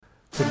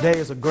Today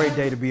is a great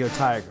day to be a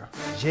Tiger.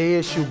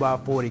 JSU by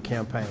 40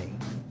 campaign.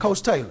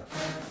 Coach Taylor,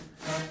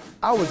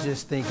 I was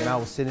just thinking, I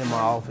was sitting in my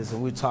office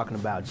and we were talking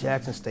about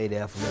Jackson State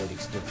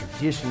athletics, the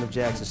tradition of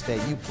Jackson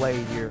State. You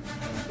played here.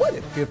 What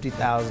if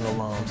 50,000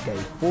 alums gave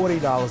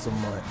 $40 a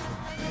month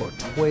for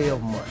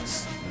 12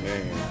 months?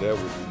 Man, that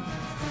would be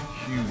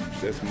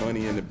huge. That's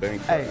money in the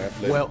bank for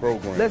athletic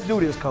programs. Let's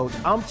do this, Coach.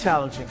 I'm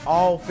challenging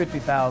all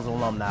 50,000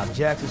 alumni of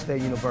Jackson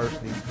State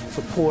University,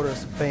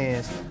 supporters,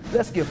 fans.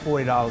 Let's give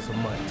 $40 a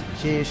month to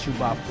JSU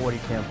by 40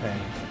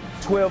 campaign.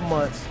 12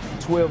 months,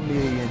 12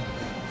 million.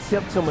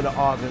 September to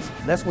August,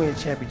 let's win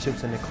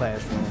championships in the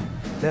classroom.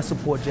 Let's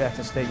support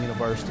Jackson State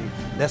University.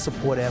 Let's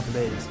support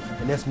athletics.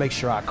 And let's make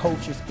sure our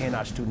coaches and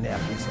our student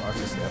athletes are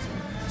successful.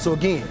 So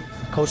again,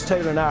 Coach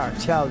Taylor and I are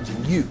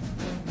challenging you,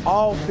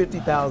 all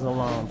 50,000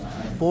 alums,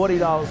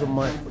 $40 a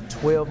month for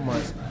 12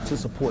 months to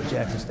support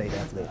Jackson State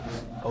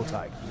athletics. Go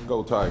Tigers.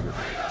 Go Tigers.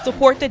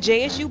 Support the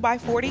JSU by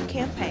 40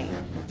 campaign.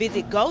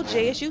 Visit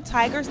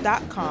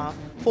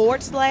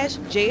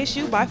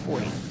gojsutigers.com/JSU by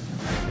 40.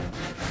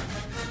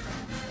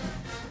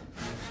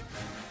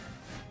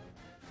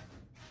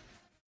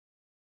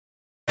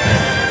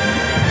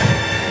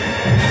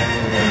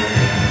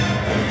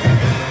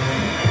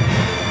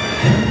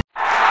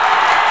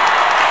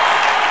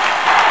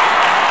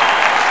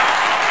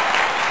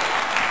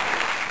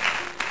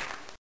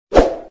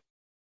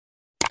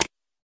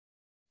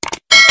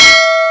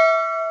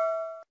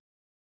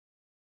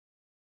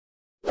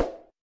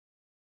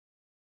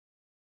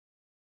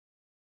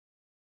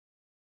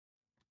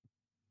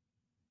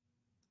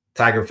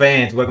 Tiger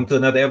fans, welcome to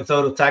another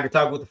episode of Tiger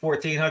Talk with the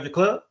 1400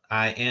 Club.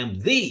 I am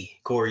the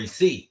Corey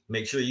C.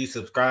 Make sure you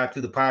subscribe to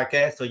the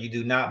podcast so you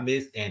do not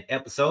miss an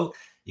episode.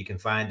 You can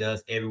find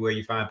us everywhere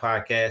you find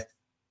podcasts,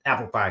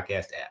 Apple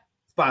Podcast app,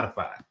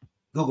 Spotify,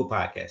 Google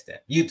Podcast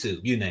app,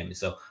 YouTube, you name it.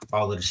 So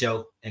follow the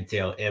show and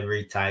tell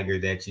every Tiger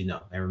that you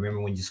know. And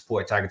remember, when you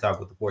support Tiger Talk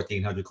with the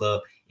 1400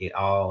 Club, it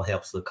all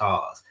helps the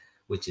cause,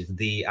 which is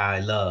I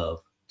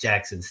love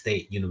Jackson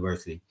State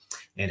University.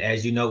 And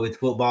as you know, it's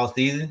football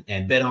season,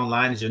 and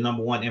BetOnline is your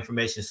number one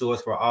information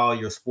source for all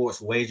your sports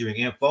wagering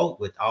info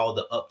with all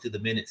the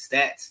up-to-the-minute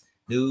stats,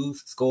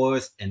 news,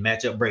 scores, and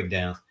matchup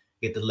breakdowns.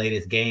 Get the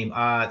latest game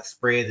odds,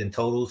 spreads, and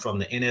totals from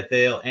the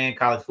NFL and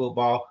college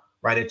football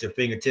right at your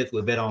fingertips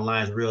with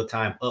BetOnline's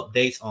real-time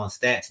updates on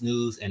stats,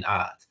 news, and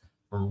odds.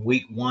 From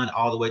week one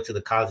all the way to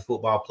the college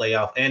football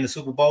playoff and the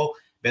Super Bowl,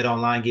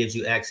 BetOnline gives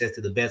you access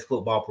to the best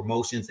football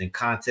promotions and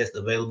contests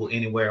available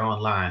anywhere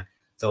online.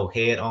 So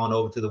head on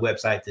over to the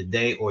website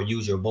today or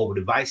use your mobile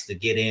device to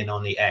get in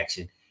on the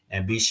action.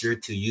 And be sure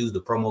to use the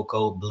promo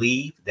code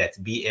BLEAV, that's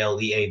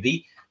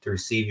BLEAV, to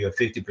receive your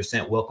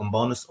 50% welcome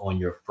bonus on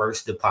your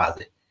first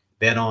deposit.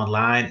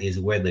 BetOnline is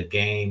where the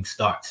game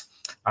starts.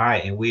 All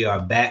right, and we are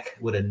back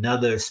with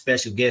another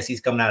special guest. He's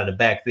coming out of the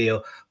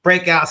backfield.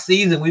 Breakout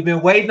season. We've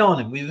been waiting on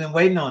him,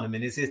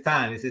 and it's his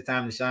time. It's his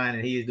time to shine,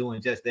 and he is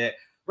doing just that.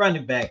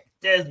 Running back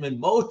Desmond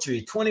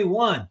Moultrie,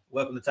 21.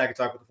 Welcome to Tiger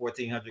Talk with the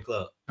 1400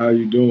 Club. How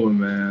you doing,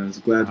 man? It's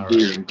glad to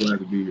be here. I'm glad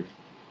to be here.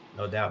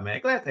 No doubt,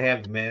 man. Glad to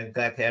have you, man.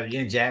 Glad to have you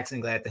in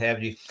Jackson. Glad to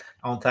have you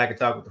on Tiger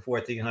Talk with the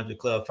 1400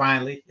 Club.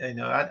 Finally, you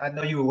know, I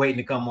know you were waiting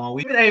to come on.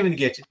 We've been aiming to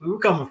get you. We were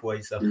coming for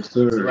you, so yes, it's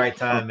the right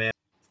time, man.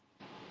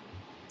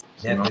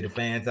 Definitely the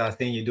fans, I've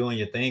seen you doing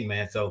your thing,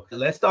 man. So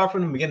let's start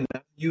from the beginning.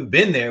 You've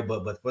been there,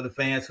 but for the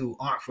fans who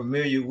aren't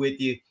familiar with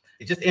you,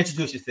 just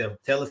introduce yourself.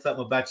 Tell us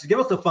something about you. Give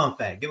us a fun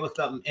fact. Give us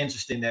something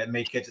interesting that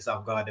may catch us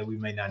off guard that we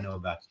may not know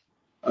about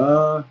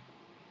you.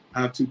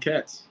 I have two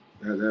cats.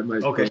 That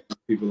might throw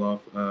people off.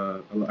 I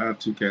have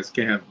two cats.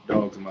 Can't have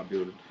dogs in my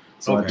building.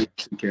 So I do have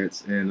two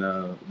cats, and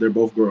they're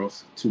both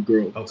girls. Two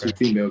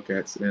female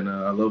cats, and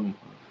I love them.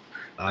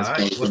 All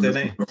right. What's their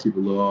name?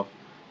 People a little off.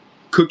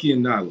 Cookie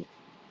and Nyla.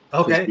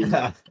 Okay.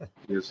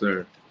 Yes,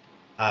 sir.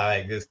 All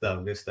right. Good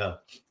stuff.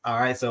 All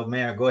right. So,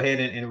 man, go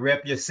ahead and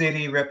rep your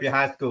city, rep your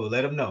high school.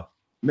 Let them know.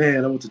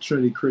 Man, I went to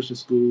Trinity Christian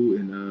School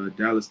in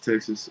Dallas,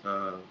 Texas.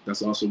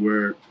 That's also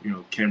where,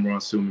 Cameron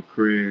Silman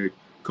Craig,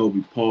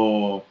 Kobe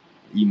Paul,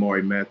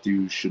 Emari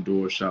Matthews,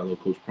 Shador, Shiloh,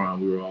 Coach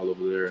Prime. We were all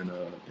over there in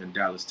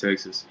Dallas,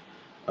 Texas.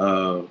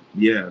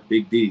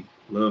 Big D.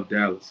 Love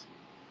Dallas.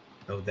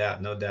 No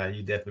doubt.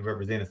 You definitely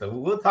represent it. So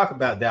we'll talk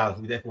about Dallas.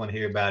 We definitely want to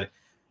hear about it.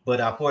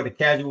 But for the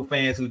casual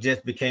fans who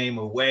just became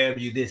aware of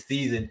you this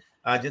season,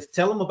 just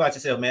tell them about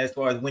yourself, man, as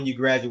far as when you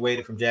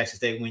graduated from Jackson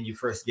State, when you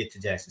first get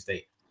to Jackson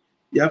State.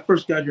 Yeah, I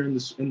first got here in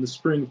the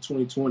spring of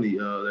 2020.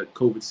 That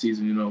COVID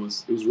season, it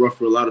was rough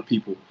for a lot of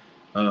people,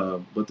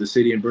 but the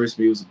city embraced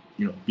me. It was,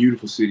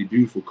 beautiful city,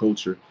 beautiful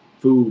culture.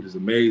 Food is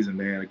amazing,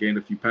 man. I gained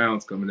a few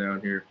pounds coming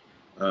down here,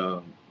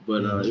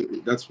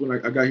 that's when I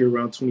got here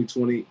around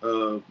 2020.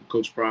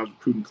 Coach Prime's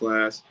recruiting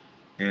class,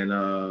 and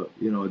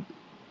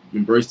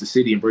embrace the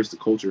city, embrace the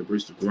culture,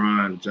 embrace the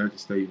grind of Jackson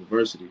State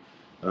University.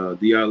 I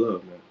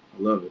love, man.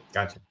 I love it.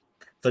 Gotcha.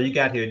 So you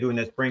got here during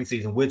that spring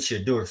season with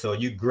Shador. So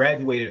you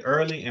graduated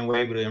early and were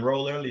able to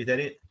enroll early. Is that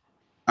it?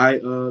 I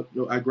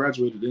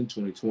graduated in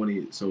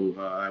 2020. So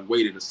I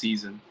waited a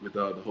season with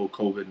the whole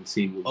COVID and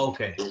seeing what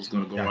was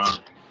going to go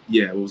around.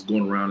 Yeah, what was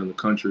going around in the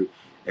country.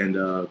 And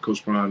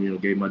Coach Prime,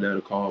 gave my dad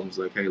a call and was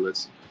like, "Hey,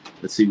 let's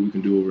see what we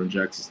can do over in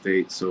Jackson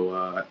State." So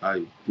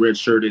I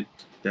redshirted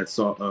that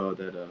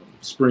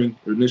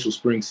initial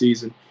spring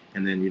season,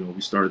 and then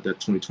we started that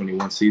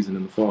 2021 season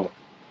in the fall.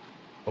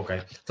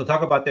 Okay, so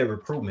talk about that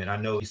recruitment. I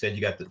know you said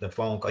you got the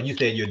phone call. You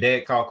said your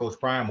dad called Coach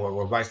Prime,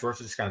 or vice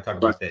versa. Just kind of talk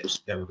about that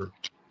recruit.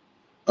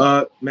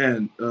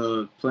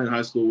 Playing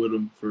high school with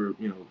him for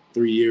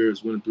 3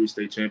 years, winning 3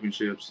 state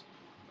championships.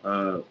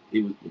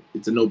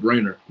 It's a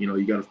no-brainer.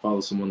 You got to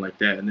follow someone like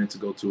that, and then to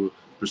go to a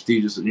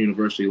prestigious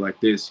university like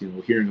this.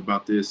 Hearing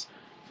about this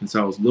since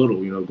I was little.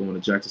 Going to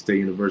Jackson State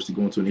University,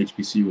 going to an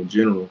HBCU in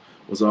general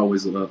was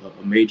always a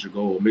major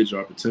goal, a major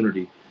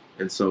opportunity,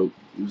 and so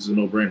it was a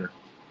no-brainer.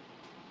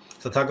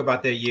 So talk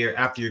about that year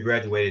after you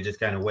graduated, just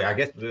kind of wait. I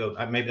guess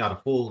maybe not a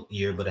full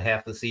year, but a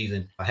half a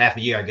season, a half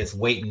a year, I guess,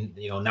 waiting,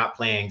 not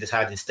playing, just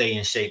how to stay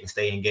in shape and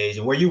stay engaged.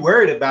 And were you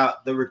worried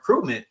about the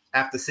recruitment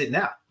after sitting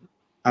out?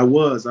 I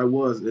was.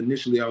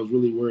 Initially, I was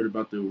really worried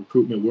about the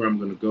recruitment, where I'm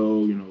going to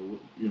go,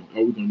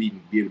 are we going to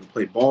even be able to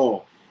play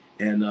ball?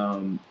 And,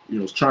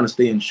 trying to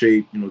stay in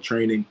shape,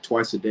 training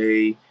twice a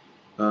day.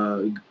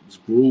 It was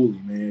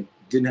grueling, man.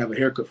 Didn't have a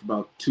haircut for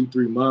about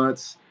 2-3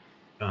 months.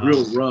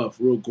 Real rough,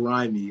 real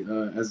grimy.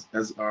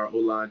 As our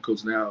O-line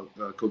coach now,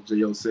 Coach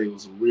J.O. say, it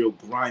was a real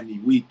grimy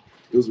week.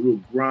 It was a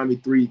real grimy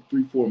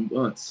 3-4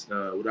 months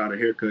without a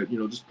haircut.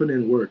 Just putting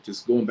in work,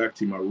 just going back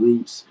to my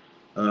roots,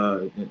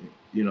 and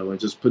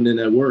just putting in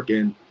that work.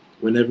 And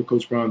whenever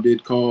Coach Brown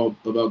did call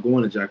about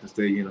going to Jackson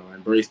State, I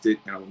embraced it.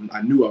 And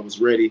I knew I was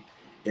ready,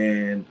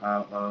 and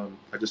I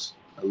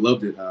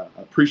loved it. I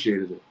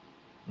appreciated it.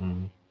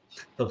 Mm-hmm.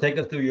 So take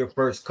us through your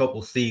first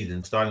couple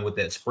seasons, starting with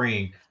that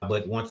spring.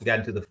 But once you got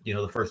into the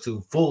first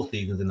 2 full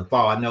seasons in the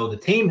fall, I know the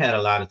team had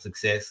a lot of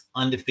success,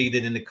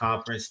 undefeated in the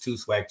conference, 2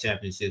 SWAC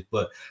championships.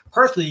 But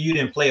personally, you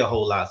didn't play a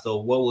whole lot. So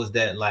what was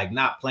that like,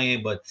 not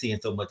playing but seeing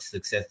so much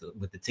success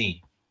with the team?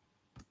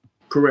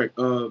 Correct.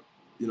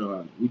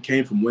 We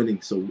came from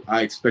winning, so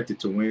I expected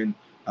to win.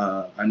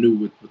 I knew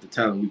with the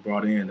talent we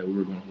brought in that we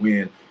were going to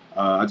win.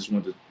 I just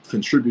wanted to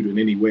contribute in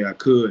any way I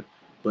could.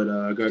 But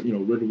I got,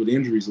 riddled with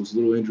injuries, those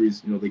little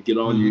injuries, they get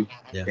on you.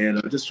 Yeah.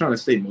 And just trying to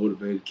stay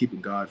motivated, keeping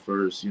God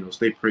first,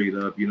 stay prayed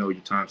up, your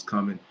time's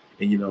coming.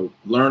 And,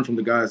 learn from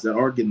the guys that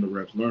are getting the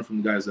reps, learn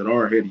from the guys that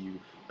are ahead of you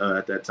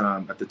at that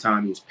time. At the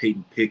time, it was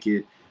Peyton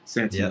Pickett,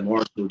 Santee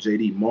Marshall,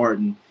 J.D.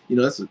 Martin.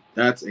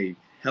 That's a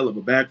hell of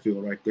a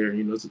backfield right there.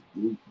 It's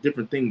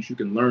different things you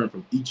can learn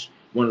from each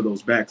one of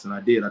those backs. And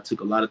I did. I took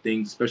a lot of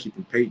things, especially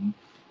from Peyton,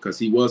 because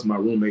he was my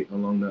roommate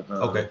along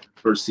the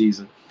first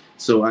season.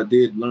 So I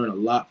did learn a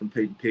lot from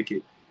Peyton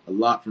Pickett, a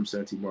lot from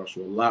Santee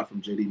Marshall, a lot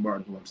from J.D.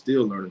 Martin, who I'm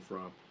still learning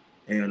from.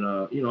 And,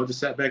 I just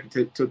sat back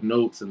and took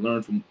notes and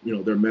learned from,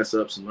 their mess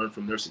ups and learned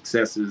from their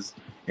successes.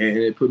 And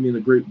it put me in a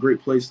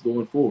great place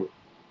going forward.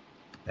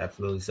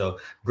 Absolutely. So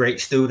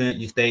great student.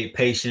 You stayed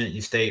patient.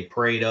 You stayed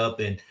prayed up.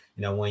 And,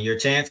 when your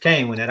chance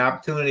came, when that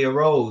opportunity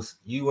arose,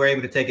 you were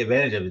able to take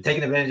advantage of it,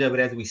 taking advantage of it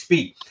as we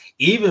speak,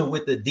 even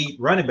with the deep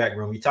running back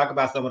room. You talk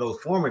about some of those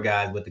former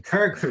guys, but the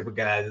current group of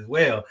guys as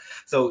well.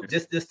 So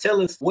just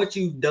tell us what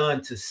you've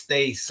done to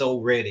stay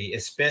so ready,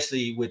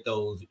 especially with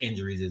those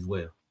injuries as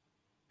well.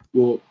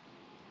 Well,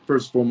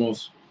 first and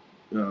foremost,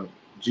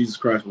 Jesus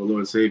Christ, my Lord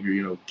and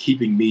Savior,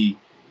 keeping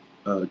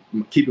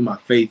my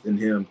faith in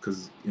him,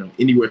 because,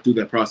 anywhere through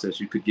that process,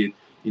 you could get,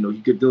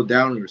 you could build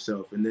down on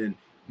yourself. And then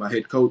my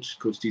head coach,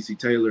 Coach T.C.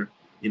 Taylor,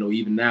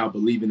 even now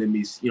believing in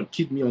me,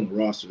 keeping me on the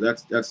roster.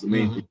 That's the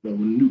main thing. When a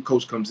new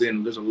coach comes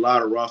in, there's a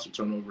lot of roster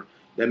turnover.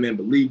 That man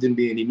believed in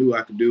me, and he knew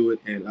I could do it.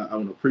 And I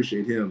want to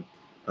appreciate him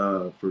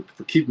for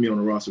keeping me on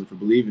the roster and for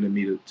believing in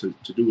me to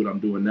do what I'm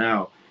doing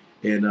now.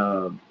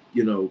 And,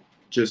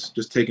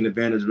 just taking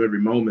advantage of every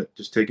moment,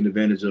 just taking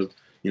advantage of,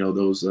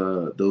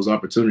 those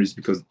opportunities,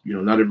 because,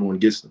 not everyone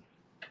gets them.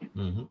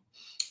 Mm-hmm.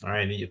 All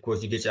right. And of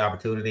course, you get your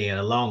opportunity. And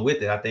along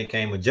with it, I think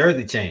came a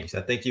jersey change. I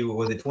think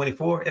was it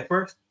 24 at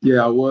first?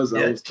 Yeah, I was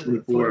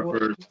 24 at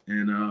first.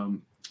 And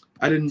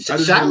I didn't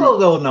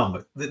Shiloh's old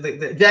number.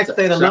 The Jackson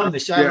State alum, the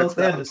Shiloh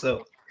standard.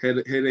 So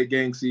head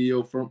gang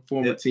CEO,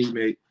 former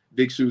teammate,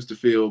 big shoes to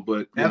fill.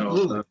 But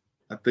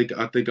I think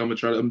I'm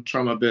gonna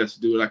try my best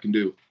to do what I can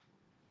do.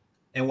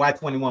 And why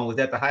 21? Was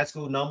that the high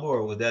school number,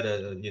 or was that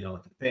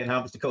paying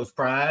homage to Coach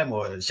Prime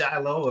or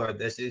Shiloh, or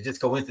that's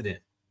just coincidence?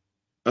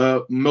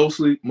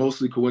 Mostly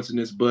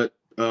coincidence, but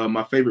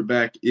my favorite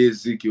back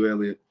is Ezekiel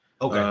Elliott.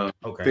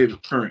 Okay.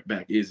 Favorite current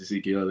back is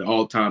Ezekiel Elliott.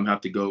 All time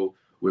have to go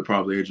with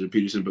probably Adrian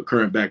Peterson, but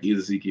current back is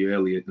Ezekiel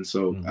Elliott, and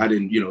so I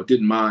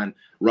didn't mind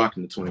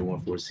rocking the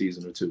 21 for a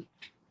season or two.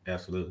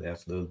 Absolutely.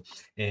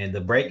 And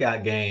the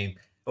breakout game,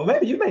 well,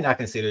 maybe you may not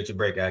consider it your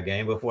breakout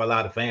game, but for a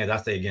lot of fans, I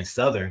say against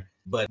Southern.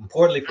 But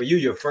importantly for you,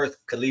 your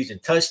first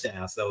collegiate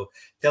touchdown. So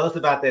tell us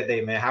about that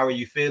day, man. How are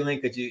you feeling?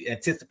 Could you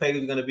anticipate it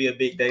was going to be a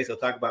big day? So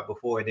talk about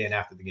before and then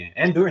after the game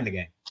and during the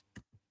game.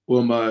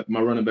 Well, my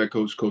running back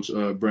coach,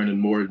 Brandon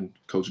Morton,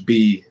 Coach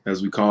B,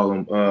 as we call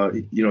him,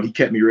 he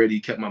kept me ready.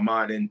 He kept my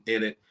mind in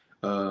it.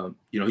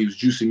 He was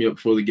juicing me up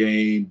before the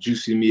game,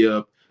 juicing me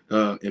up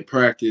in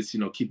practice,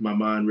 keeping my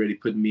mind ready,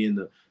 putting me in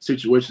the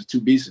situations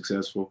to be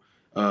successful.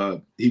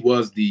 He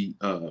was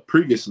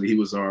previously he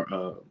was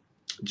our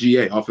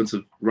GA,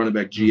 offensive running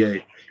back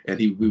GA, and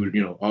we would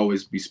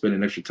always be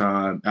spending extra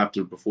time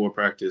before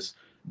practice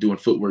doing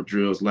footwork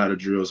drills, ladder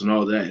drills, and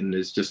all that. And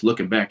it's just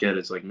looking back at it,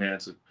 it's like, man,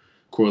 it's a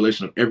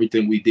correlation of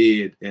everything we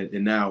did,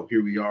 and now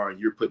here we are, and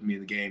you're putting me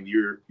in the game.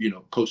 You're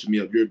coaching me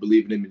up. You're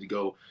believing in me to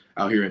go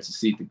out here and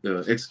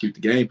execute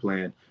the game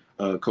plan.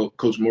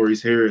 Coach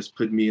Maurice Harris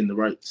put me in the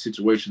right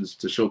situations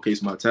to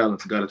showcase my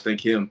talents. Got to thank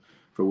him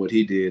for what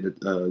he did.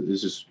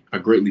 It's just I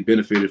greatly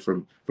benefited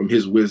from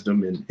his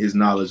wisdom and his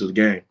knowledge of the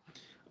game.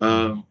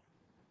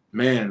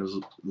 Man, there was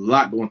a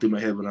lot going through my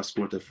head when I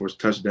scored that first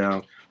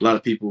touchdown. A lot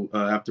of people,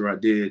 after I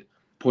did,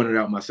 pointed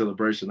out my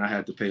celebration. I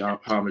had to pay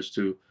homage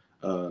to.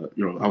 I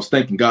was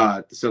thanking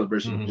God. The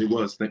celebration, it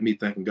was me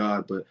thanking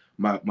God. But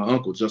my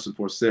uncle, Justin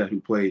Forsett,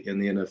 who played in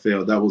the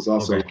NFL, that was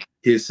also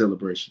his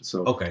celebration.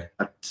 So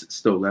I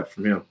stole that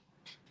from him.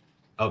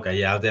 Okay,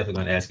 yeah, I was definitely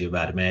going to ask you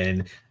about it, man.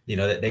 And,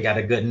 they got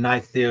a good,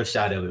 nice still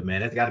shot of it,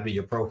 man. That's got to be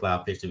your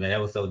profile picture, man.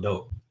 That was so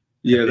dope.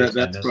 Yeah, that's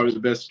probably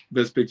the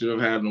best picture I've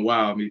had in a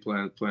while, me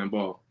playing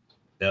ball.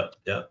 Yep,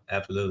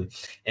 absolutely.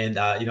 And,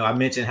 I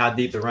mentioned how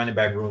deep the running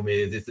back room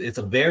is. It's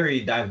a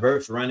very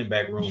diverse running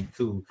back room,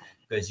 too,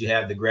 because you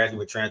have the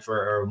graduate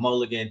transfer,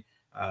 Mulligan,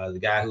 the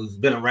guy who's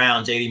been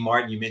around, J.D.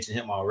 Martin, you mentioned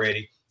him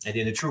already. And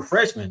then the true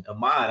freshman,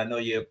 Ahmad, I know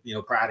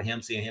you're proud of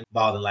him, seeing him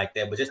balling like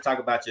that. But just talk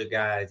about your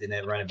guys in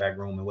that running back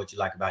room and what you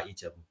like about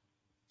each of them.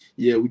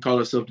 Yeah, we call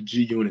ourselves the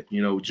G Unit,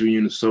 G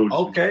Unit soldiers.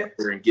 Okay.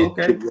 And get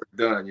work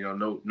done,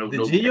 no.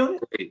 G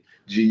Unit?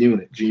 G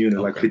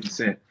Unit, like 50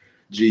 Cent.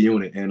 G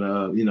Unit. And,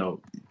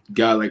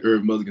 guy like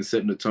Irv Mulligan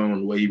setting the tone,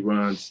 the way he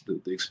runs, the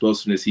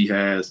explosiveness he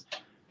has.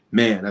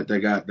 Man, that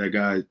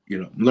guy,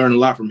 learned a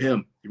lot from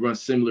him. He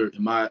runs similar,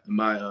 in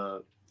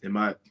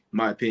my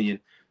opinion,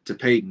 to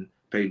Peyton.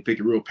 Peyton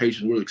Pickett, real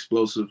patient, real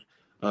explosive.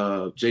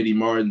 J.D.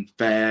 Martin,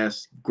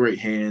 fast, great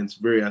hands,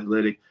 very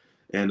athletic.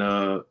 And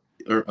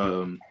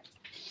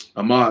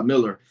Ahmad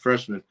Miller,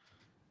 freshman,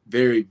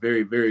 very,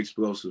 very, very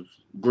explosive,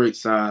 great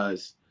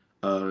size.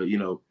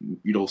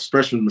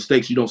 Freshman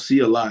mistakes, you don't see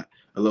a lot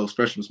of those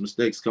freshman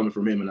mistakes coming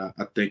from him. And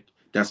I think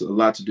that's a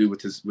lot to do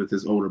with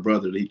his older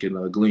brother that he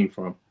can glean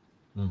from.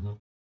 Mm-hmm.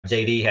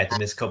 JD had to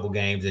miss a couple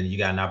games, and you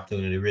got an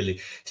opportunity to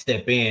really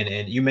step in.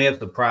 And you may have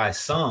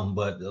surprised some,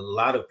 but a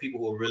lot of people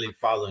who were really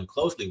following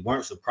closely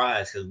weren't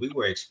surprised because we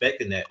were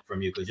expecting that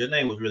from you, because your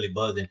name was really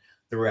buzzing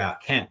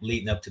throughout camp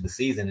leading up to the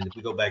season. And if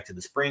we go back to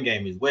the spring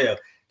game as well,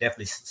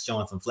 definitely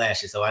showing some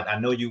flashes. So I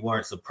know you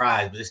weren't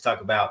surprised, but just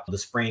talk about the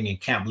spring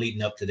and camp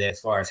leading up to that as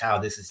far as how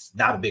this is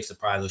not a big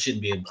surprise or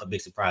shouldn't be a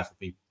big surprise for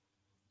people.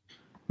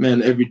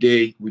 Man, every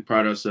day we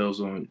pride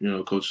ourselves on,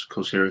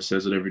 Coach Harris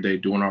says it every day,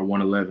 doing our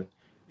 111.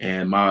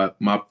 And my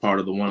part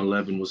of the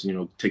 111 was,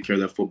 take care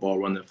of that football,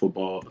 run that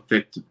football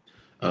effective.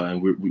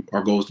 And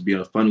our goal is to be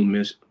a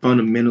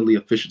fundamentally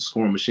efficient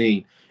scoring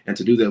machine. And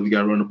to do that, we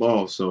got to run the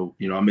ball. So,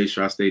 I made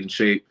sure I stayed in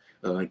shape.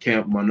 In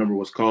camp, my number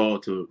was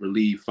called to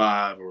relieve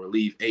 5 or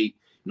relieve 8.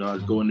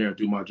 I'd go in there and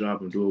do my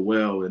job and do it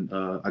well. And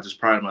I just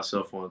prided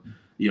myself on,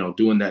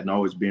 doing that and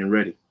always being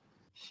ready.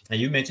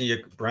 And you mentioned your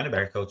running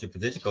back coach, your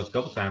position coach, a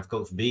couple times,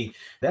 Coach B.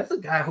 That's a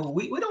guy who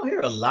we don't hear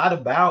a lot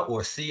about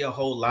or see a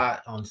whole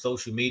lot on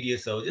social media.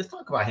 So just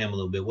talk about him a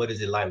little bit. What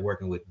is it like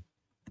working with him?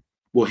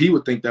 Well, he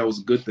would think that was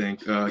a good thing.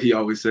 He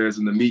always says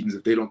in the meetings,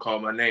 if they don't call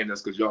my name,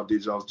 that's because y'all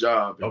did y'all's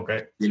job. And,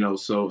 okay.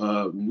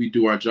 So when we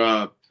do our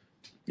job,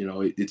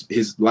 it's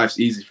his life's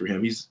easy for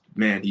him. He's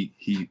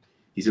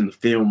in the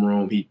film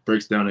room. He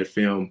breaks down that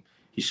film.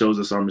 He shows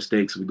us our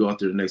mistakes. We go out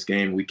there the next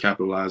game and we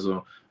capitalize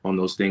on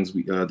those things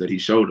that he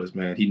showed us,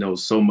 man. He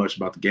knows so much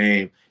about the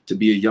game. To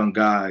be a young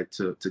guy,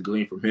 to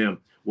glean from him.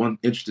 One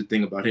interesting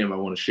thing about him I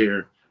want to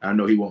share, I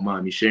know he won't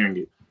mind me sharing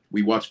it.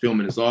 We watched film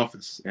in his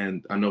office,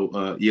 and I know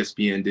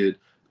ESPN did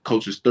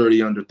coaches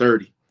 30 under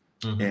 30,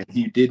 and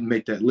he didn't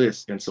make that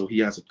list. And so he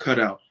has a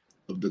cutout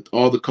of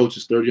all the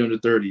coaches 30 under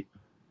 30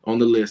 on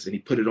the list, and he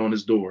put it on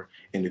his door.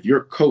 And if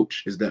your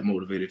coach is that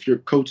motivated, if your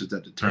coach is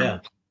that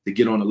determined to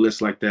get on a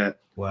list like that,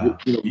 wow,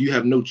 you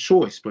have no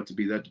choice but to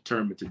be that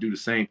determined to do the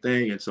same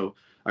thing. And so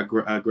I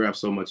grabbed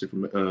so much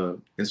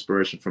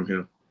inspiration from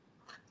him.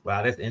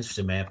 Wow, that's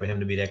interesting, man, for him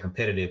to be that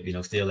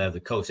competitive, still as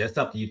a coach. That's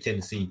something you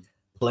tend to see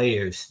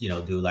players,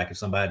 do. Like if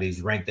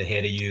somebody's ranked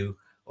ahead of you,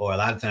 or a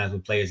lot of times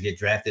when players get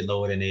drafted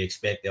lower than they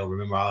expect, they'll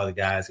remember all the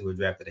guys who were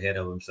drafted ahead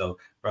of them. So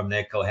from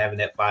that having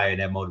that fire and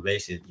that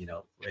motivation,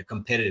 a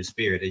competitive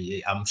spirit,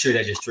 I'm sure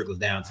that just trickles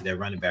down to that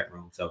running back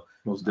room. So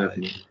most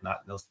definitely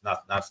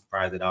not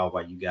surprised at all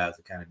why you guys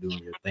are kind of doing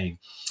your thing.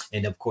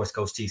 And of course,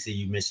 Coach TC,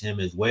 you mentioned him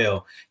as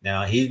well.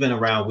 Now he's been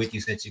around with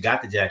you since you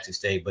got to Jackson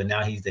State, but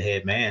now he's the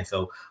head man.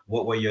 So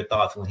what were your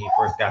thoughts when he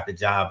first got the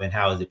job, and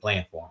how is it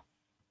playing for him?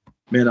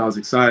 Man, I was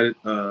excited.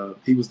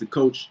 He was the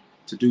coach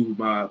to do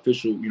my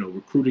official,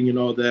 recruiting and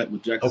all that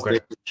with Jackson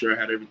State. Make sure I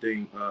had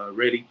everything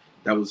ready.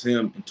 That was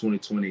him in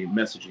 2020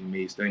 messaging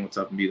me, staying on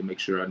top of me to make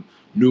sure I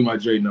knew my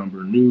J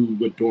number, knew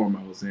what dorm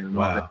I was in. And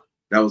all that.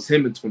 That was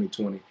him in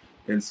 2020.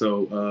 And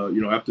so,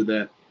 after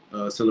that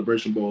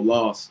Celebration Bowl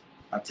loss,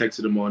 I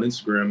texted him on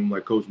Instagram. I'm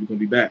like, Coach, we're gonna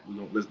be back.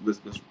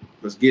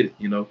 Let's get it,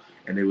 you know.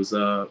 And it was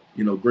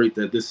great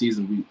that this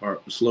season our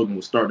slogan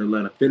was start in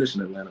Atlanta, finish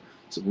in Atlanta.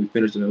 So when we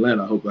finished in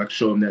Atlanta, I hope I can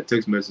show him that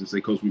text message and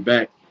say, Coach, we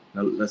back.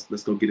 Now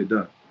let's go get it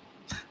done.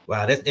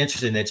 Wow, that's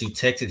interesting that you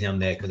texted him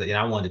that, because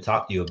I wanted to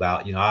talk to you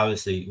about,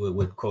 obviously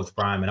with Coach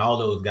Prime and all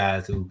those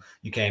guys who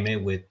you came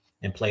in with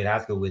and played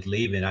high school with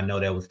leaving. I know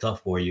that was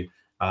tough for you.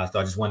 So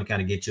I just wanted to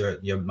kind of get your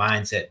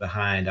mindset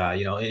behind,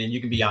 and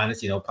you can be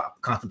honest,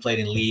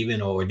 contemplating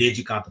leaving, or did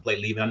you contemplate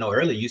leaving? I know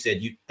earlier you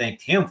said you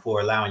thanked him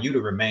for allowing you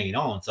to remain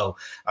on. So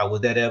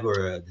was that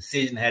ever a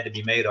decision that had to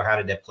be made, or how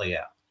did that play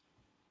out?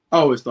 I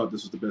always thought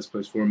this was the best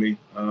place for me.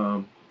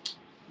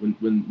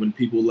 When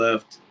people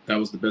left, that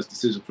was the best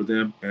decision for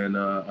them, and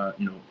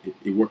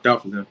it worked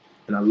out for them,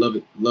 and I loved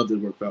it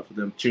worked out for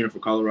them. Cheering for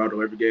Colorado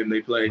every game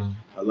they play.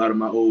 Mm-hmm. A lot of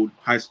my old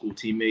high school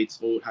teammates,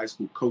 old high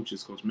school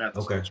coaches, Coach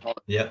Mathis, Coach Hart,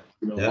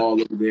 all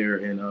over there,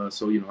 and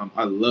so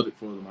I love it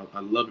for them. I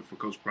love it for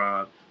Coach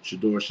Prime,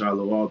 Shador,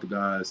 Shiloh, all the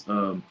guys.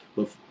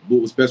 But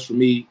what was best for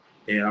me,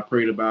 and I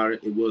prayed about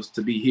it, it was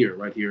to be here,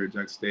 right here at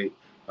Jackson State.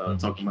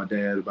 Talk to my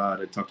dad about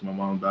it, talk to my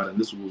mom about it, and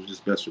this was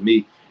just best for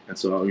me. And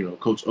so,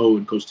 Coach O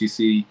and Coach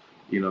TC,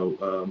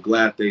 I'm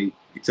glad they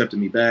accepted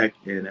me back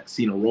and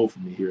seen a role for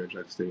me here at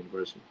Jackson State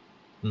University.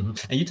 Mm-hmm.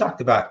 And you talked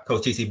about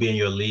Coach TC being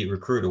your lead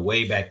recruiter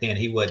way back then.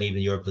 He wasn't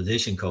even your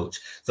position coach.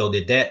 So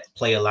did that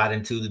play a lot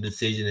into the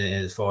decision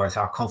as far as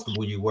how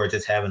comfortable you were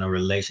just having a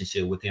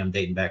relationship with him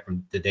dating back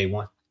from the day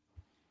one?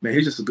 Man,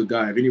 he's just a good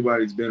guy. If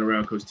anybody's been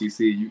around Coach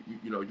TC,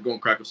 you're going to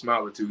crack a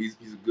smile or two. He's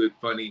a good,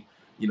 funny,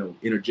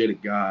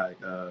 energetic guy.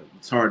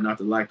 It's hard not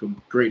to like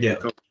him. Great head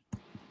coach.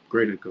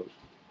 Great head coach.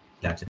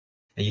 Gotcha.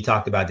 And you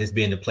talked about this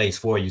being the place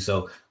for you.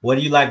 So what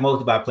do you like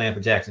most about playing for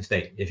Jackson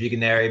State? If you can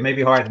narrow, it may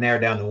be hard to narrow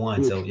down to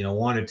one. So,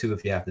 one or two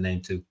if you have to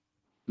name two.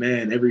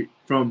 Man,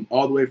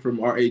 all the way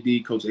from our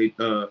AD, Coach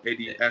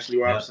AD Ashley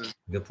Robinson,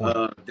 good point.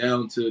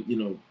 Down to,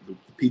 the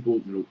people,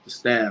 the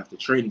staff, the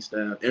training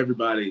staff,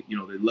 everybody,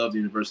 they love the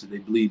university.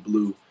 They bleed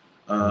blue,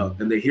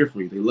 and they're here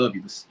for you. They love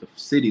you. The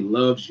city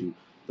loves you.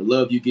 The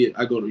love you get.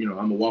 I go to,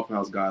 I'm a Waffle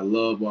House guy. I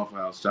love Waffle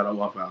House. Shout out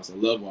Waffle House. I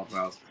love Waffle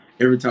House.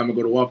 Every time I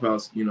go to Waffle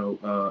House,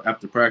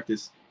 after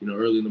practice,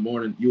 early in the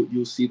morning,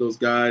 you'll see those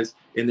guys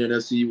in there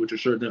that see you with your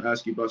shirt. They'll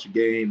ask you about your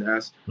game. They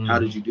ask, how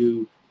did you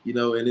do?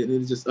 And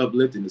it's just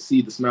uplifting to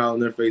see the smile on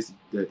their face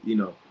that,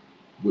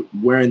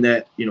 wearing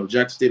that,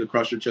 Jackson State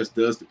across your chest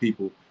does to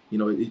people.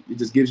 It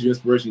just gives you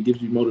inspiration,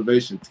 gives you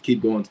motivation to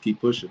keep going, to keep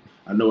pushing.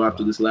 I know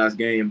after this last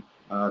game,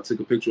 I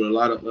took a picture of a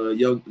lot of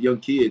young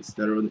kids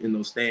that are in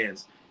those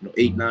stands.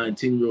 8, 9,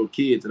 10-year-old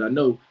kids. And I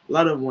know a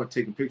lot of them weren't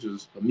taking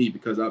pictures of me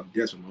because I'm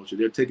Desmond Moultrie.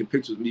 They're taking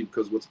pictures of me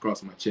because of what's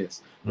across my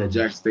chest. That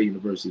Jackson State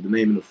University, the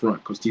name in the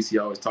front. Coach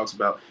TC always talks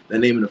about that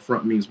name in the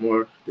front means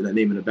more than that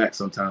name in the back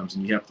sometimes.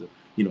 And you have to,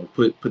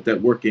 put that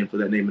work in for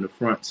that name in the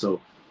front. So,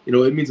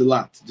 it means a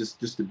lot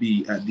just to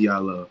be at DI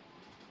Love.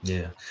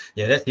 Yeah,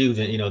 that's huge.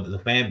 And, the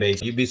fan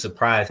base, you'd be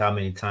surprised how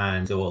many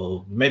times,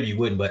 or maybe you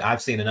wouldn't, but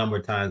I've seen a number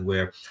of times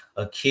where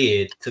a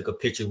kid took a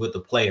picture with a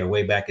player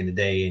way back in the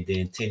day, and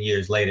then 10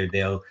 years later,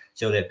 they'll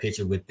show that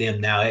picture with them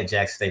now at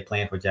Jackson State,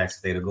 playing for Jackson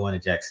State or going to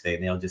Jackson State,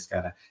 and they'll just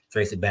kind of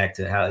trace it back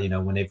to how,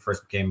 when they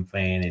first became a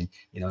fan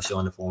and,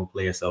 showing the former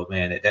player. So,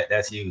 man,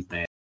 that's huge,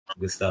 man.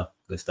 Good stuff.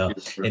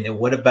 And then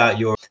what about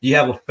do you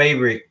have a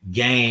favorite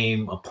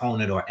game,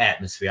 opponent, or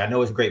atmosphere? I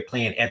know it's great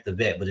playing at the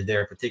Vet, but is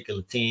there a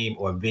particular team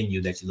or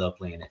venue that you love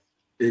playing at?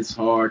 It's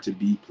hard to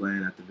beat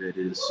playing at the Vet.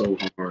 It is so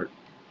hard.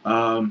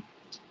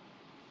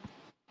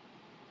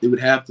 It would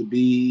have to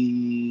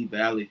be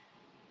Valley.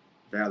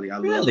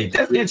 Really?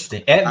 That's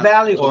interesting. At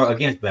Valley or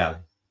against Valley?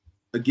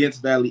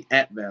 Against Valley,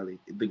 at Valley.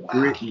 The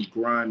grit and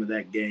grime of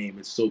that game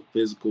is so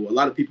physical. A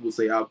lot of people would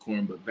say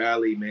Alcorn, but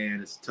Valley, man,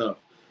 it's tough.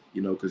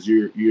 Because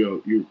you're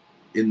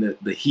in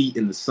the heat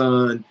and the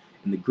sun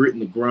and the grit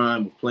and the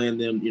grime of playing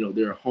them.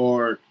 They're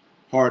a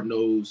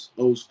hard-nosed,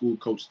 old-school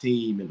coach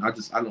team, and I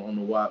don't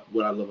know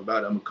what I love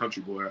about it. I'm a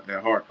country boy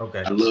at heart.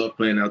 Okay. I love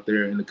playing out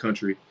there in the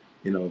country.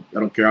 I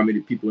don't care how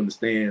many people in the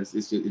stands.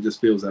 It just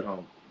feels at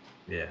home.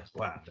 Yeah,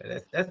 wow,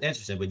 that's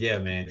interesting. But yeah,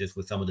 man, just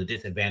with some of the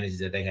disadvantages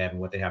that they have and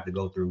what they have to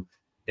go through,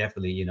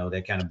 definitely,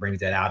 that kind of brings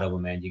that out of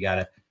them, man. You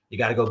gotta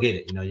go get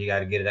it. You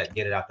gotta get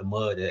it out the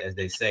mud, as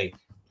they say,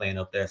 playing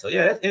up there. So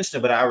yeah, that's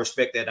interesting. But I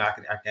respect that. I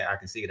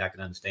can see it. I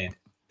can understand it.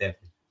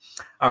 Definitely.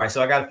 All right,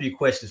 so I got a few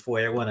questions for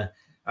you.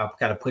 I'll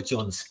kind of put you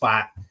on the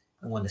spot.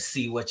 I want to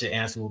see what your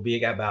answer will be. I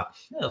got about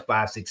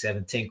 5, 6,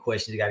 7, 10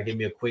 questions. You got to give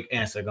me a quick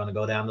answer. I'm going to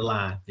go down the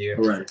line here.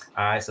 All right.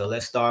 All right, so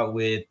let's start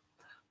with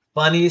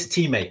funniest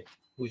teammate.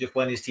 Who's your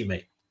funniest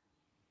teammate?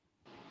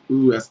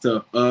 Ooh, that's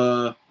tough.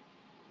 Got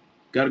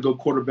to go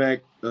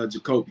quarterback,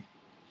 Jacoby.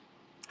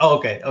 Oh,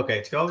 okay.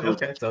 Jacoby,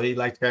 okay. So he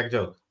likes to crack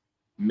jokes.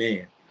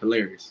 Man,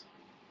 hilarious.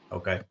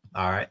 Okay.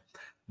 All right.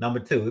 Number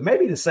 2. It may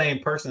be the same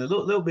person, a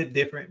little bit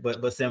different,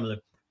 but similar.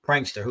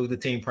 Prankster. Who's the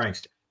team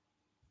prankster?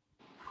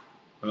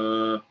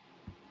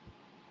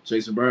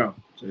 Jason Brown.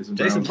 Jason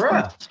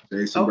Brown.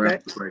 Jason Brown.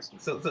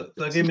 So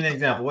give me an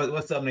example.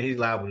 What's something that he's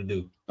liable to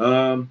do?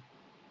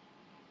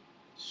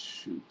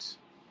 Shoot.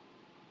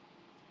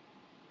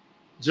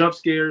 jump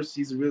scares.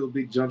 He's a real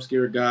big jump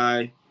scare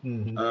guy.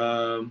 Mm-hmm.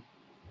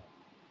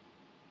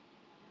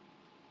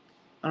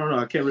 I don't know.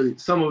 I can't really.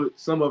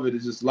 Some of it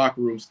is just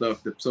locker room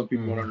stuff that some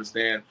people don't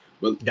understand.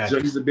 But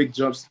he's a big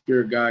jump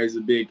scare guy. He's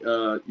a big,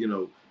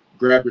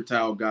 grab your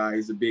towel guy.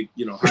 He's a big,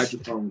 hide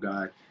your phone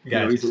guy.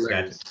 He's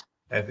hilarious.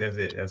 That's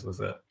it. That's what's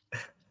up.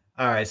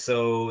 All right.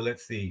 So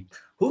let's see.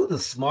 Who's the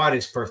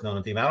smartest person on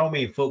the team? I don't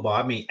mean football.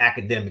 I mean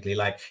academically.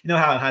 Like,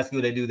 how in high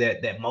school they do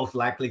that most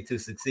likely to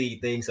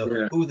succeed thing.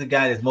 So who's the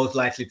guy that's most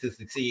likely to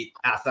succeed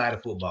outside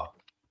of football?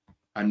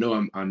 I know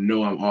I'm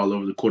all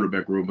over the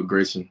quarterback room, but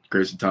Grayson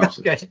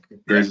Thompson. Okay.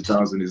 Grayson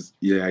Thompson is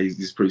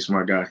he's a pretty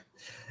smart guy.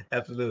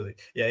 Absolutely.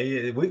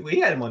 Yeah, we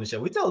had him on the show.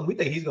 We told him we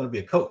think he's going to be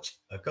a coach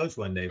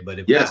one day. But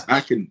if not,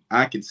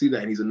 I can see that.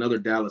 And he's another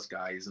Dallas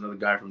guy. He's another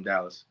guy from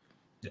Dallas.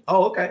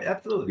 Oh, okay.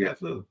 Absolutely. Yeah.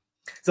 Absolutely.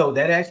 So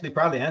that actually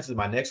probably answers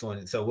my next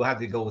one. So we'll have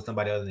to go with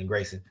somebody other than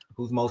Grayson.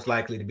 Who's most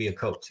likely to be a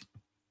coach?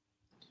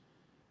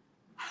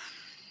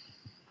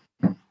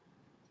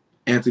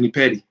 Anthony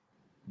Petty,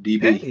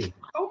 DB. Petty.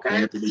 Okay.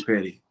 Anthony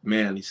Petty,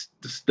 man,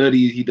 the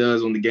study he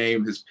does on the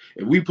game.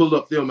 If we pull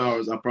up film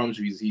hours, I promise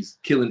you, he's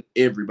killing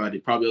everybody,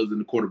 probably other than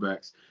the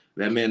quarterbacks.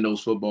 That man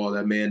knows football.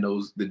 That man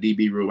knows the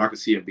DB room. I can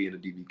see him being a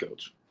DB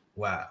coach.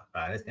 Wow,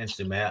 that's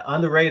interesting, man.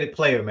 Underrated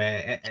player,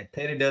 man. And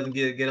Petty doesn't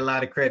get a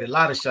lot of credit, a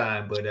lot of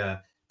shine, but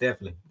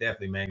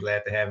definitely, man.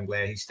 Glad to have him.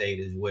 Glad he stayed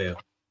as well.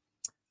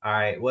 All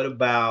right, what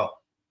about?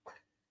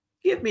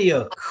 Give me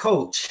a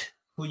coach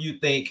who you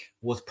think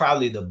was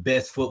probably the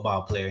best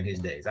football player in his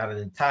days out of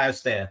the entire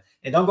staff.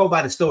 And don't go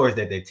by the stories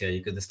that they tell you,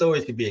 because the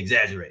stories can be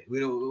exaggerated. We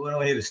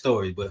don't hear the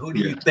stories, but who do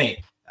you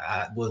think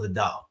was a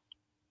dog?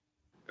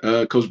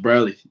 Coach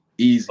Bradley,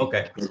 easy.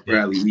 Okay. Coach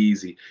Bradley,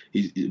 easy.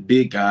 He's a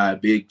big guy,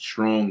 big,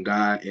 strong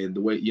guy. And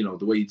the way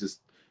he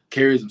just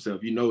carries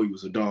himself, he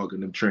was a dog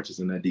in them trenches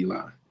in that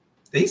D-line.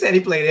 He said he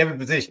played every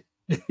position.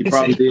 He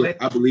probably did.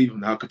 I believe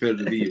him, how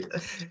competitive he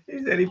is.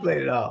 He said he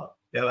played it all.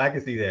 Yeah, I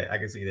can see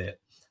that.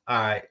 All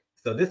right.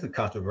 So this is a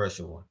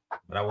controversial one,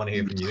 but I want to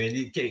hear from you. And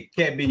you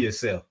can't be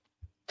yourself.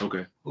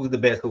 Okay. Who's the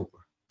best hooper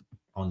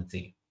on the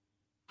team?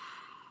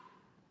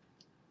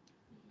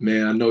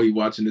 Man, I know he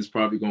watching this,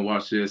 probably going to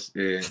watch this,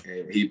 and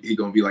he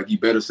going to be like, you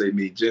better say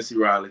me. Jesse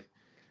Riley.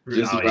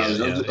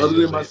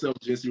 Other than myself,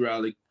 Jesse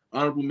Riley.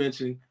 Honorable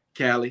mention,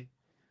 Callie.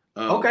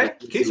 Okay.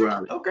 Jesse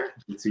Riley. Okay.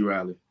 Jesse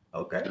Riley.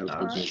 Okay. All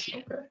right.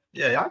 Okay.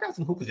 Yeah, y'all got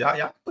some hoopers.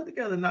 Y'all put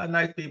together a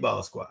nice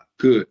B-ball squad.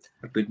 Good.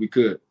 I think we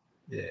could.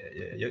 Yeah.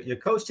 Your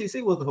coach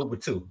TC was a hooper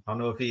too. I don't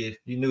know if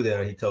you knew that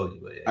or he told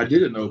you. But I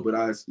didn't know, but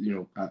I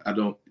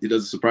don't. It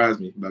doesn't surprise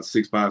me. About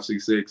 6'5",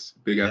 6'6",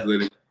 big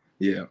athletic.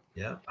 Yeah.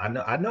 Yeah.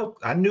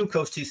 I knew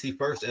Coach TC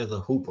first as a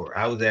hooper.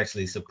 I was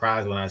actually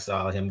surprised when I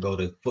saw him go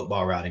to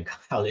football route in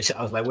college.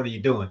 I was like, "What are you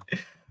doing?"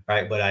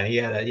 Right. But he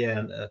had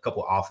a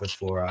couple offers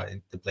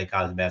to play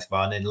college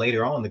basketball, and then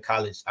later on, the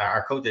college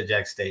our coach at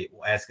Jack State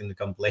asked him to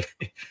come play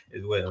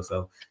as well.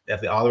 So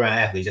definitely all around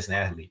athlete, just an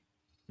athlete.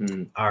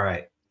 All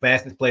right.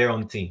 Fastest player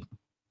on the team.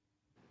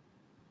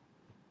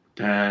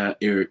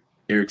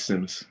 Eric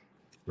Simmons.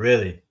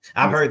 Really?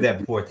 I've heard that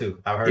before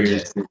too. I've heard Eric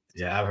that. Simmons.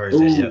 Yeah, I've heard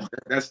that. Yeah.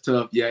 That's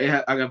tough.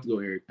 Yeah, I have to go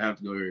Eric.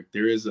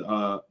 There is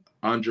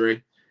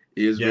Andre.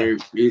 He's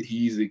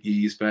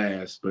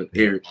fast, but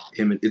Eric,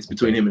 it's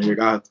between him and Eric.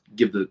 I'll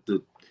give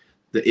the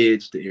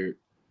edge to Eric.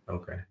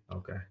 Okay.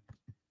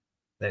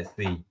 Let's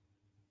see.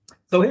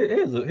 So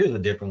here's a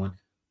different one.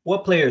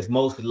 What player is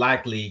most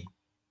likely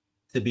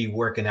to be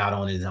working out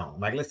on his own?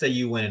 Like, let's say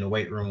you went in the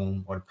weight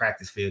room or the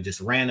practice field,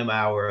 just random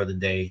hour of the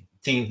day.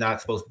 Team's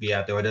not supposed to be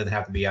out there, or doesn't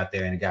have to be out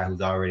there, and a guy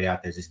who's already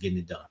out there just getting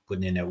it done,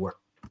 putting in that work.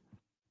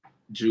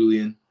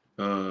 Julian,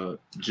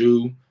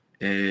 Jew,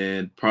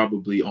 and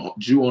probably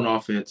Jew on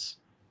offense,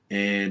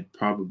 and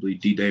probably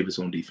D. Davis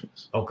on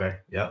defense. Okay,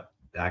 yep,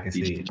 I can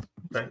see it.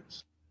 Okay.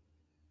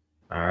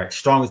 All right,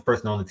 strongest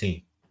person on the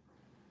team.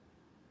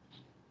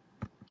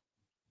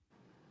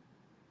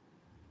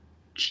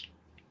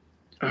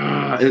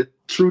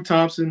 True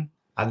Thompson.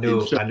 I knew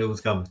it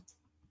was coming.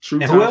 True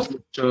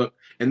Thompson, Chuck.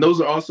 And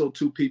those are also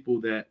two people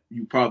that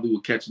you probably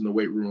will catch in the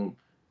weight room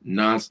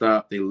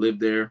nonstop. They live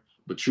there.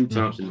 But True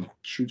Thompson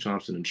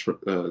and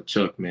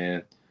Chuck,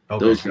 man,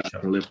 those guys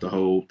can lift the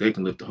whole. They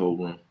can lift the whole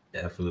room.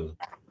 Absolutely.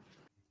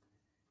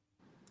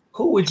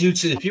 Who would you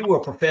choose if you were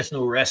a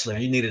professional wrestler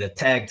and you needed a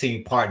tag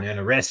team partner in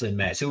a wrestling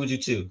match? Who would you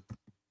choose?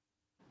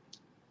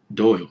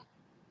 Doyle,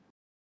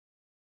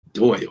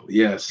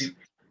 yes.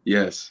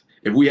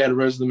 If we had a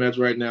wrestling match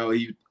right now,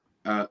 we're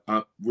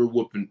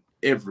whooping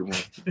everyone.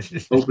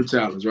 Open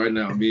challenge right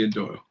now. Me and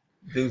Doyle.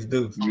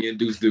 Deuce. Me and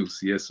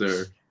Deuce. Yes,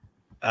 sir.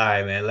 All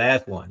right, man.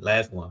 Last one.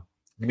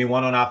 Give me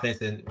one on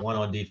offense and one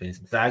on defense.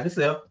 Besides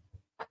yourself,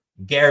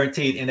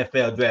 guaranteed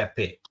NFL draft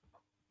pick.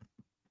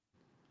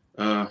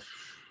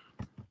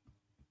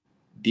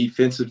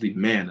 Defensively,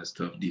 man, that's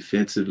tough.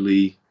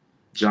 Defensively,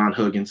 John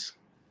Huggins.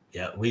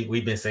 Yeah,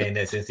 we've been saying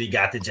that since he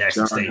got to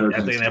Jackson State.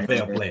 That's an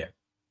NFL player.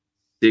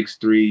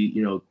 6'3",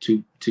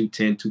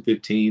 210,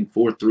 215,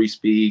 4.3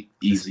 speed,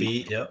 easy.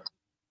 Speed, yep.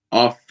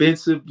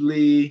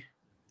 Offensively,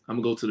 I'm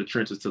gonna go to the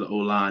trenches to the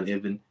O-line,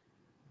 Evan.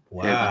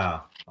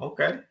 Wow.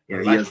 Okay.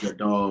 Yeah, he has that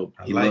dog.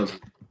 He loves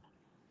it.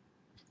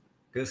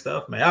 Good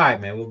stuff, man. All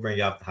right, man. We'll bring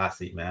you off the hot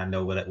seat, man. I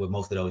know with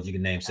most of those, you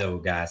can name several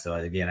guys. So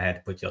again, I had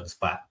to put you on the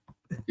spot.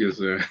 Yes,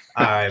 sir.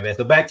 All right, man.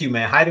 So back to you,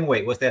 man. Height and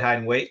weight. What's that height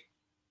and weight?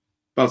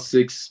 About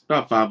 5'11".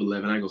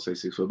 I ain't gonna say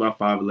 6 foot. About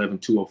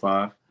 5'11",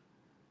 205.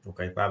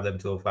 Okay,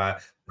 5'11",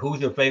 205.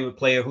 Who's your favorite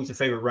player? Who's your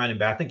favorite running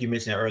back? I think you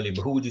mentioned it earlier,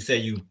 but who would you say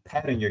you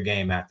pattern your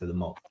game after the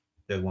most?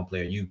 There's one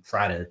player you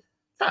try to.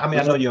 I mean,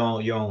 I know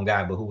you're your own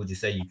guy, but who would you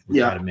say you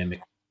try to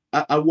mimic?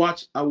 I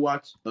watch.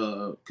 Cause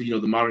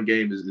the modern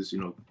game is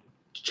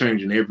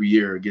changing every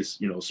year. It gets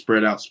more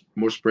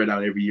spread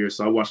out every year.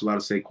 So I watch a lot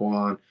of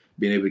Saquon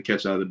being able to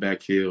catch out of the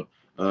backfield.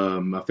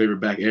 My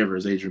favorite back ever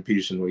is Adrian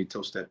Peterson, where he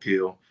toasts that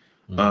pill.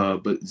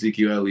 But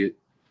Ezekiel Elliott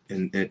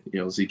and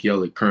Ezekiel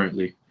Elliott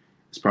currently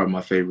is probably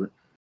my favorite.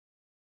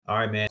 All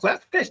right, man.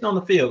 Classification on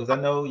the field, because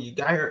I know you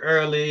got here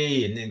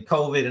early and then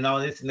COVID and all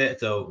this and that.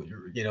 So,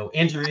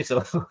 injury.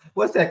 So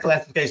what's that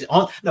classification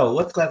what's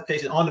the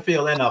classification on the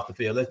field and off the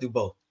field? Let's do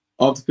both.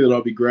 Off the field,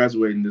 I'll be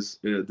graduating this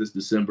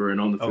December,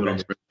 and on the field, I'm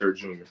a third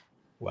junior.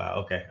 Wow.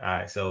 Okay. All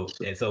right. So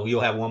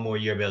you'll have one more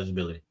year of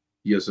eligibility.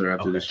 Yes, sir.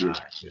 After this year. All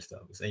right. Good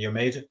stuff. And your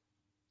major?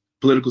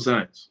 Political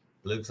science.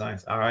 Political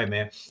science. All right,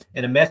 man.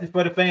 And a message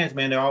for the fans,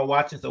 man. They're all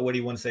watching. So what do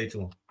you want to say to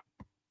them?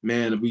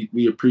 Man,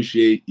 we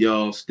appreciate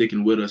y'all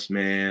sticking with us,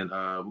 man.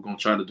 We're gonna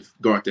try to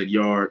guard that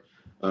yard.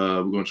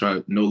 We're gonna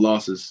try no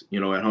losses,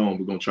 at home.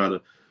 We're gonna try to,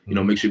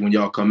 make sure when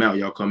y'all come out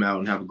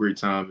and have a great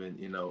time. And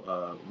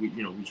we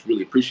just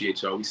really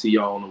appreciate y'all. We see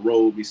y'all on the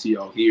road. We see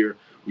y'all here.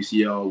 We see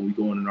y'all when we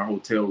go in our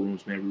hotel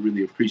rooms, man. We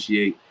really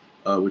appreciate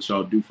what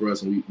y'all do for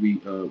us, and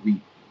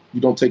we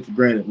don't take for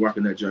granted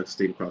walking that Jackson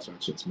State across our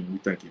chest, man. We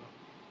thank y'all.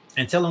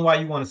 And tell them why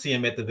you want to see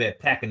him at the vet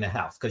packing the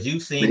house, because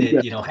you've seen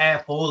it,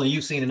 half full, and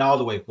you've seen it all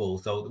the way full.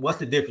 So what's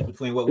the difference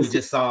between what we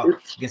just saw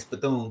against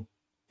Bethune?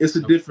 It's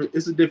a different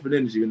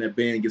energy when that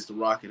band gets to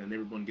rocking and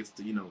everyone gets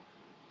to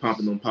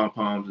pumping them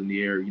pom-poms in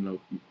the air.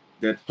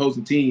 That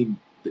opposing team,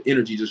 the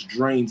energy just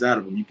drains out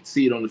of them. You can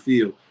see it on the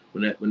field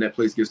when that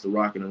place gets to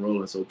rocking and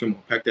rolling. So come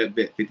on, pack that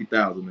vet.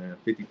 50,000, man.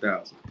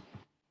 50,000.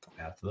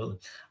 Absolutely.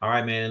 All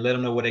right, man. And let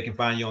them know where they can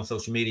find you on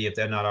social media if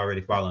they're not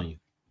already following you.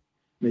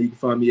 Man, you can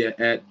find me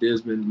at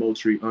Desmond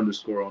Moultrie _ on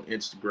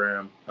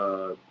Instagram,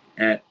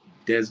 at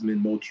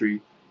Desmond Moultrie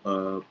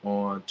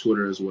on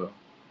Twitter as well.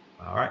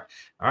 All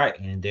right.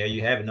 And there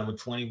you have it, number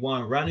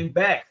 21 running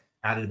back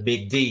out of the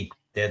Big D,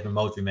 Desmond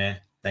Moultrie, man.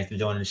 Thanks for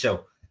joining the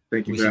show.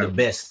 Thank you. Wish you the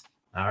best.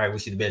 All right.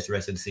 Wish you the best the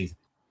rest of the season.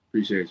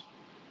 Appreciate you.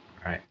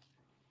 All right.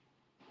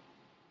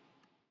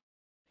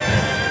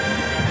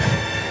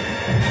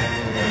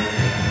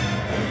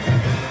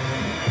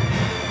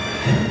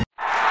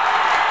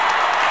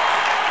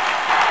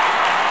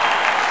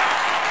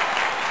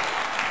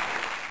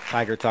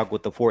 Tiger Talk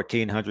with the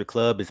 1400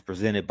 Club is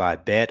presented by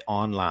Bet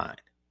Online.